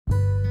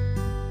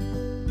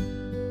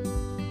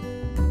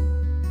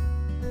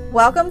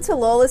Welcome to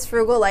Lola's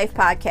Frugal Life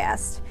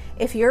Podcast.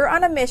 If you're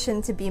on a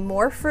mission to be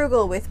more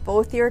frugal with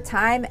both your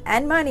time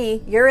and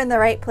money, you're in the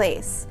right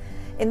place.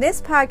 In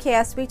this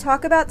podcast, we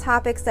talk about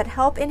topics that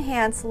help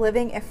enhance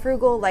living a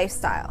frugal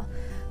lifestyle.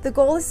 The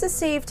goal is to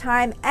save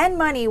time and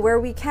money where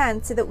we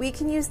can so that we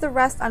can use the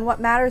rest on what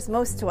matters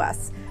most to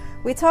us.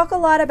 We talk a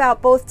lot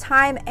about both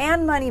time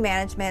and money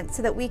management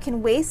so that we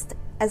can waste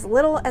as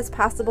little as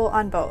possible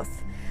on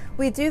both.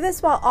 We do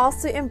this while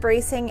also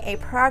embracing a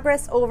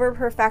progress over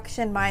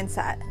perfection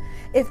mindset.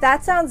 If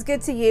that sounds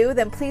good to you,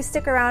 then please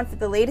stick around for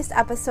the latest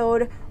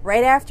episode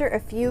right after a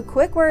few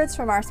quick words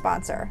from our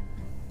sponsor.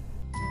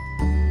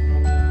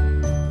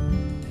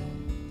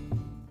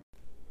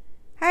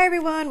 Hi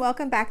everyone,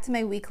 welcome back to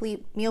my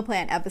weekly meal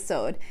plan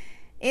episode.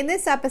 In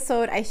this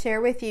episode, I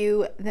share with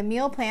you the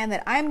meal plan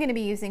that I'm going to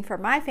be using for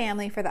my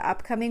family for the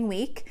upcoming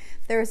week.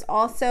 There's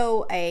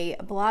also a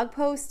blog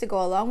post to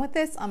go along with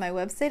this on my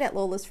website at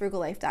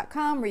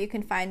lolasfrugallife.com where you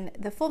can find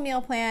the full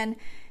meal plan,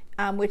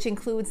 which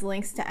includes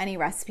links to any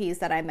recipes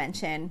that I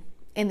mention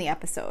in the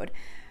episode.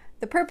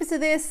 The purpose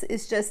of this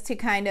is just to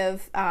kind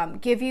of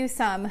give you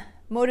some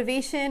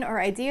motivation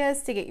or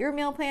ideas to get your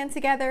meal plan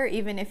together,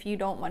 even if you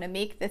don't want to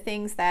make the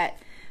things that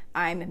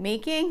I'm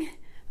making.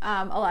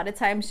 A lot of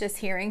times just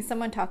hearing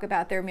someone talk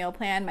about their meal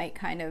plan might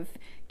kind of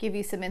give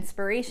you some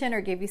inspiration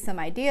or give you some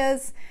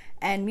ideas.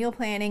 And meal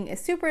planning is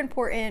super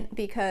important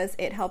because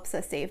it helps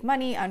us save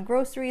money on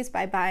groceries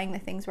by buying the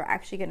things we're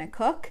actually going to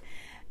cook.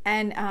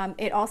 And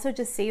it also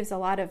just saves a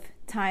lot of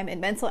time and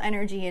mental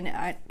energy in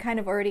kind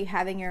of already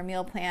having your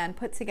meal plan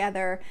put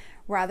together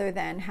rather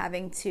than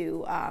having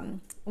to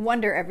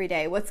wonder every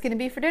day what's going to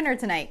be for dinner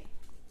tonight.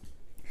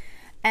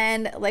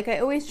 And like I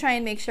always try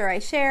and make sure I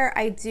share,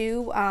 I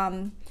do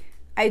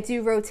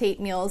rotate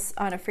meals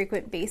on a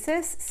frequent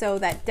basis, so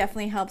that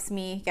definitely helps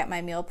me get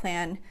my meal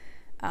plan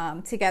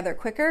together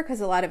quicker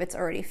because a lot of it's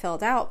already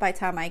filled out by the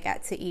time I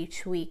get to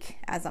each week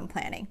as I'm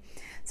planning.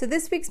 So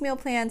this week's meal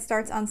plan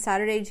starts on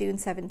Saturday, June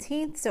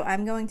 17th. So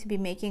I'm going to be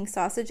making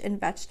sausage and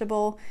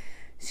vegetable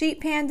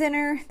sheet pan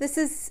dinner. This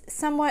is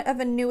somewhat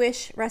of a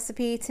newish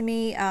recipe to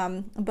me,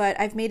 but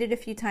I've made it a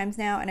few times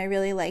now and I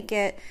really like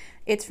it.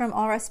 It's from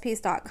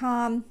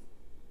allrecipes.com.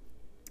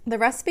 The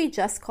recipe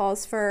just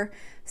calls for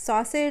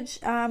sausage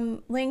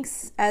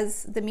links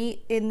as the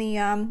meat in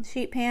the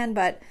sheet pan,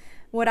 but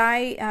what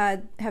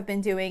I have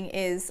been doing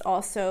is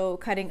also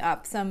cutting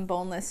up some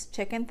boneless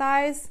chicken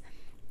thighs,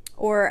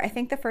 or I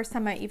think the first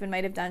time I even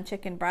might have done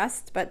chicken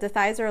breast, but the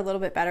thighs are a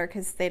little bit better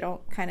because they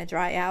don't kind of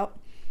dry out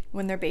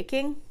when they're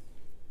baking.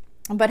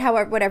 But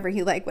however, whatever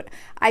you like.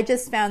 I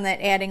just found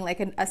that adding like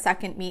a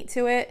second meat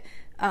to it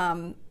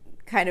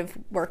kind of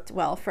worked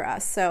well for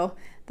us. So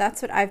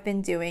that's what I've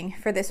been doing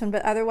for this one,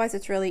 but otherwise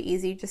it's really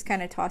easy. Just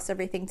kind of toss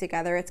everything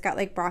together. It's got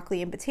like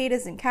broccoli and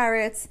potatoes and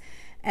carrots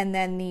and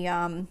then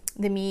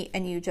the meat,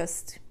 and you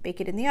just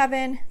bake it in the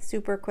oven.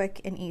 Super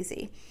quick and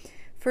easy.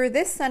 For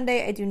this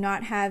Sunday, I do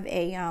not have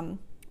a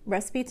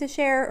recipe to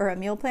share or a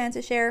meal plan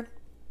to share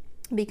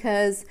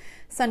because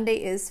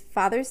Sunday is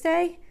Father's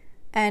Day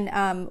and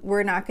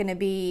we're going to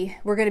be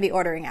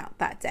ordering out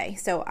that day.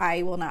 So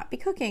I will not be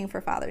cooking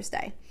for Father's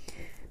Day.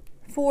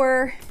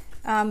 For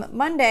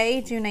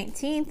Monday, June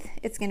 19th,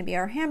 it's going to be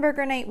our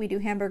hamburger night. We do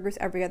hamburgers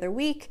every other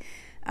week.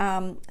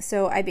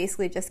 So I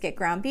basically just get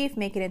ground beef,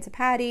 make it into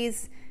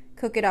patties,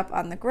 cook it up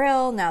on the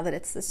grill now that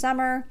it's the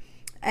summer.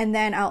 And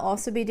then I'll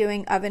also be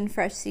doing oven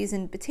fresh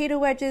seasoned potato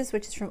wedges,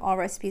 which is from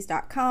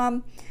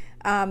allrecipes.com.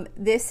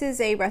 This is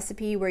a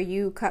recipe where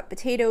you cut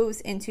potatoes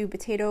into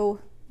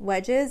potato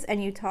wedges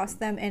and you toss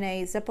them in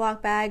a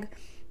Ziploc bag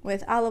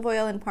with olive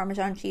oil and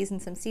Parmesan cheese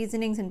and some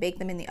seasonings and bake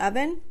them in the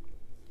oven.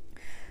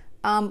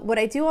 What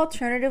I do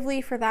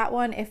alternatively for that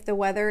one, if the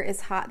weather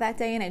is hot that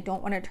day and I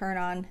don't want to turn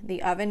on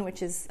the oven,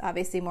 which is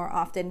obviously more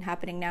often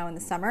happening now in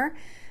the summer,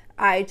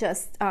 I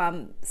just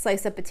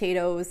slice up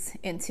potatoes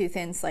into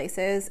thin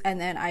slices and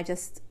then I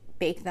just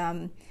bake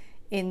them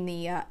in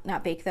the,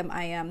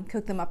 I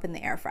cook them up in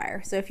the air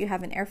fryer. So if you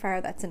have an air fryer,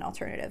 that's an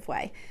alternative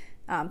way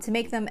to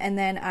make them. And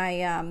then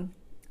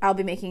I'll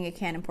be making a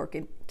can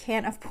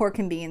of pork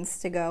and beans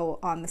to go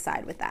on the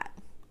side with that.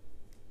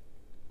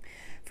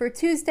 For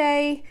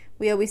Tuesday,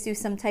 we always do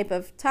some type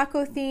of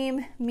taco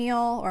theme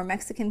meal or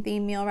Mexican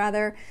theme meal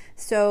rather.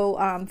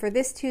 So for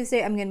this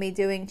Tuesday, I'm going to be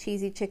doing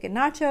cheesy chicken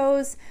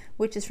nachos,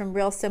 which is from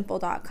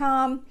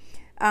realsimple.com.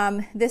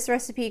 This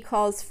recipe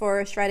calls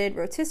for shredded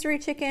rotisserie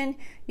chicken.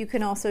 You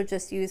can also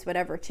just use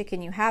whatever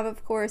chicken you have,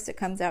 of course. It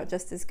comes out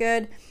just as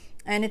good.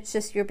 And it's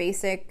just your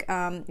basic,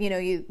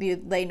 you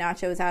lay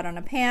nachos out on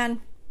a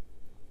pan,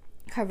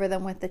 cover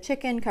them with the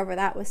chicken, cover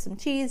that with some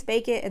cheese,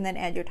 bake it, and then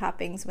add your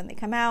toppings when they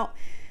come out.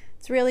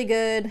 It's really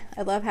good.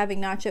 I love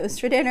having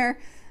nachos for dinner.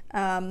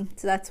 So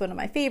that's one of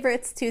my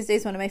favorites.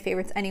 Tuesday's one of my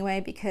favorites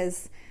anyway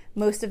because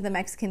most of the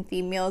Mexican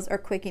themed meals are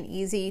quick and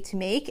easy to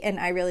make, and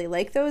I really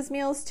like those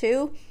meals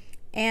too.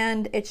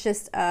 And it's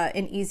just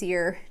an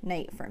easier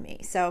night for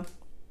me. So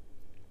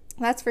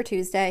that's for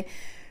Tuesday.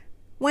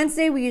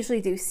 Wednesday, we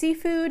usually do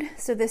seafood.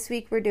 So this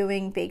week we're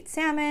doing baked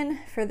salmon.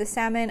 For the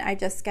salmon, I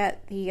just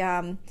get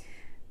the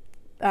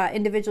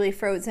individually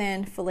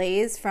frozen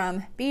fillets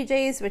from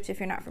BJ's, which if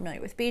you're not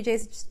familiar with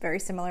BJ's, it's just very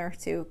similar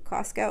to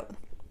Costco,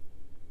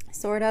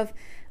 sort of.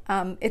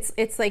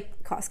 It's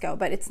like Costco,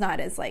 but it's not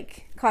as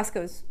like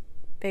Costco's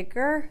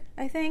bigger,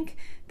 I think.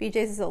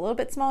 BJ's is a little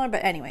bit smaller,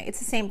 but anyway, it's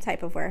the same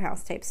type of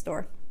warehouse type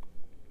store.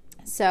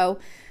 So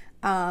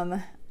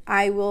what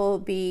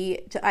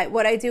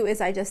I do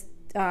is I just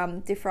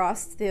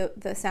defrost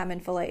the salmon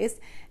fillets,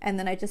 and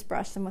then I just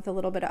brush them with a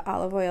little bit of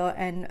olive oil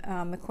and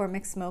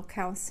McCormick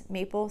Smokehouse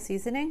maple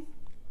seasoning,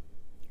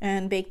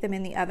 and bake them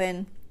in the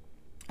oven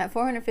at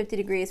 450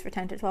 degrees for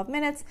 10 to 12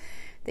 minutes.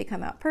 They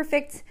come out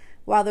perfect.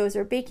 While those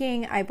are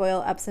baking, I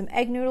boil up some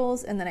egg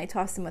noodles, and then I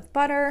toss them with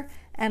butter,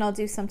 and I'll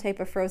do some type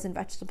of frozen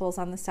vegetables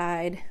on the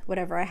side,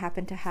 whatever I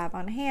happen to have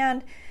on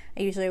hand.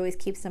 I usually always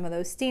keep some of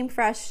those steam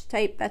fresh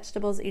type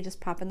vegetables that you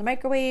just pop in the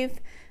microwave,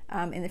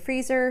 in the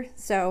freezer.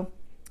 So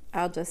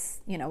I'll just,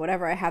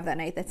 whatever I have that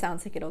night that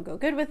sounds like it'll go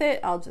good with it,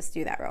 I'll just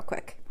do that real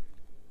quick.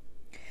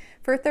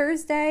 For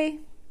Thursday,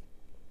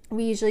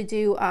 we usually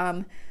do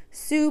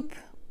soup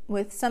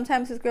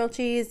sometimes with grilled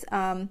cheese,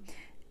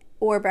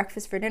 or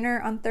breakfast for dinner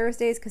on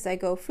Thursdays, because I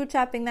go food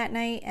shopping that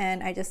night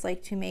and I just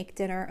like to make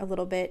dinner a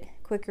little bit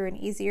quicker and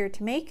easier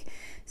to make.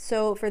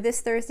 So for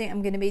this Thursday,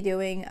 I'm going to be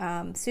doing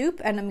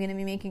soup, and I'm going to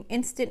be making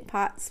Instant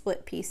Pot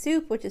split pea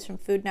soup, which is from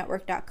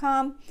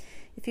foodnetwork.com.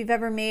 If you've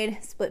ever made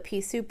split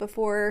pea soup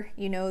before,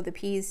 you know the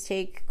peas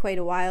take quite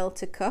a while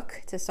to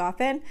cook, to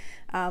soften.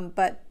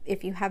 But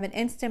if you have an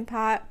Instant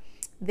Pot,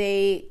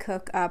 they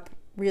cook up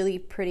really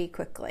pretty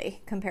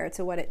quickly compared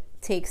to what it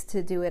takes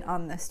to do it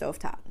on the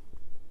stovetop.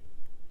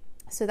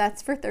 So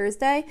that's for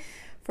Thursday.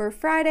 For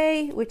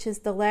Friday, which is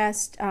the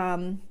last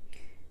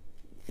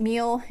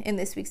meal in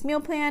this week's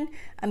meal plan,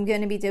 I'm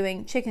going to be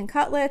doing chicken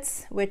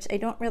cutlets, which I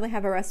don't really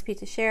have a recipe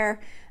to share.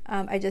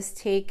 I just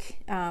take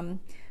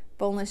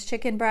boneless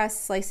chicken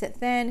breast, slice it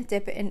thin,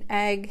 dip it in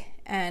egg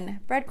and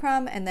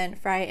breadcrumb, and then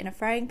fry it in a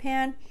frying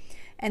pan.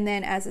 And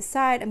then as a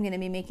side, I'm going to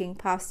be making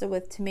pasta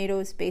with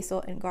tomatoes,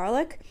 basil, and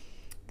garlic.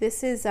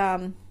 This is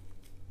a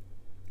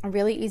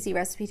really easy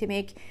recipe to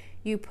make.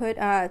 You put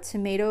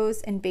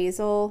tomatoes and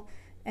basil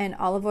and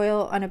olive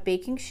oil on a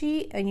baking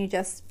sheet, and you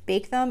just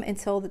bake them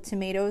until the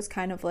tomatoes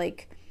kind of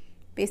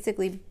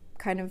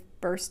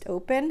burst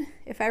open,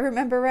 if I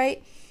remember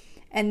right.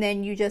 And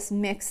then you just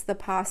mix the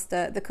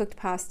cooked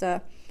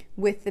pasta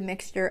with the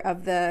mixture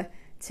of the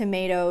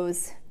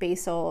tomatoes,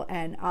 basil,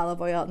 and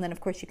olive oil. And then of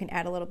course you can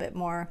add a little bit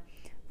more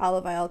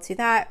olive oil to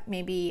that,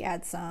 maybe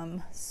add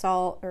some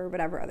salt or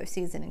whatever other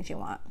seasonings you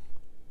want.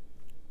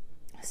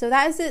 So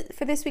that is it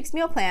for this week's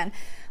meal plan.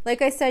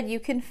 Like I said, you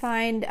can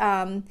find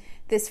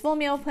this full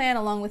meal plan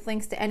along with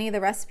links to any of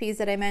the recipes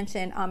that I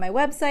mentioned on my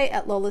website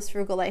at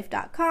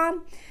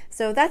lolasfrugallife.com.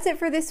 So that's it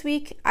for this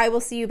week. I will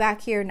see you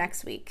back here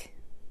next week.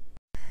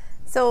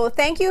 So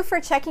thank you for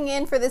checking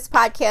in for this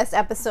podcast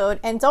episode.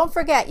 And don't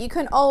forget, you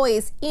can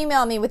always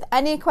email me with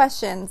any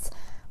questions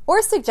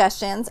or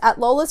suggestions at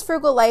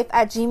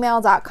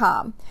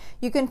lolasfrugallife@gmail.com.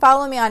 You can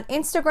follow me on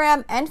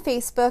Instagram and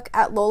Facebook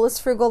at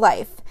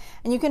lolasfrugallife.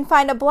 And you can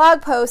find a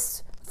blog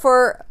post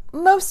for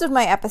most of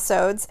my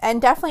episodes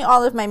and definitely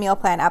all of my meal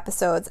plan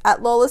episodes at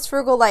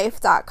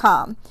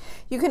lolasfrugallife.com.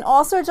 You can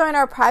also join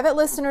our private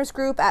listeners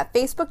group at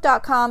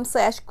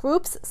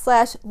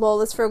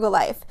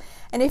facebook.com/groups/lolasfrugallife.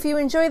 And if you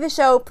enjoy the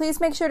show,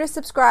 please make sure to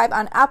subscribe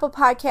on Apple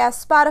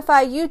Podcasts,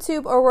 Spotify,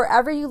 YouTube, or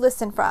wherever you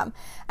listen from.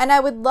 And I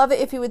would love it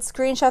if you would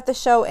screenshot the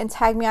show and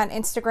tag me on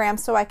Instagram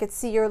so I could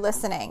see you're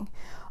listening.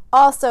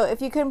 Also,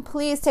 if you can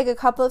please take a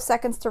couple of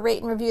seconds to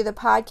rate and review the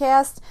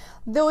podcast.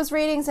 Those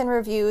ratings and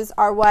reviews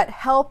are what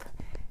help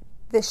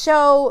the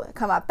show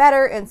come up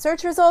better in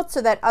search results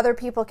so that other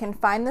people can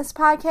find this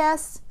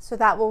podcast. So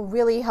that will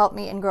really help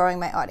me in growing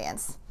my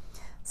audience.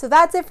 So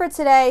that's it for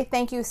today.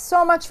 Thank you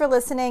so much for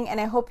listening,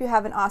 and I hope you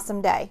have an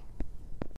awesome day.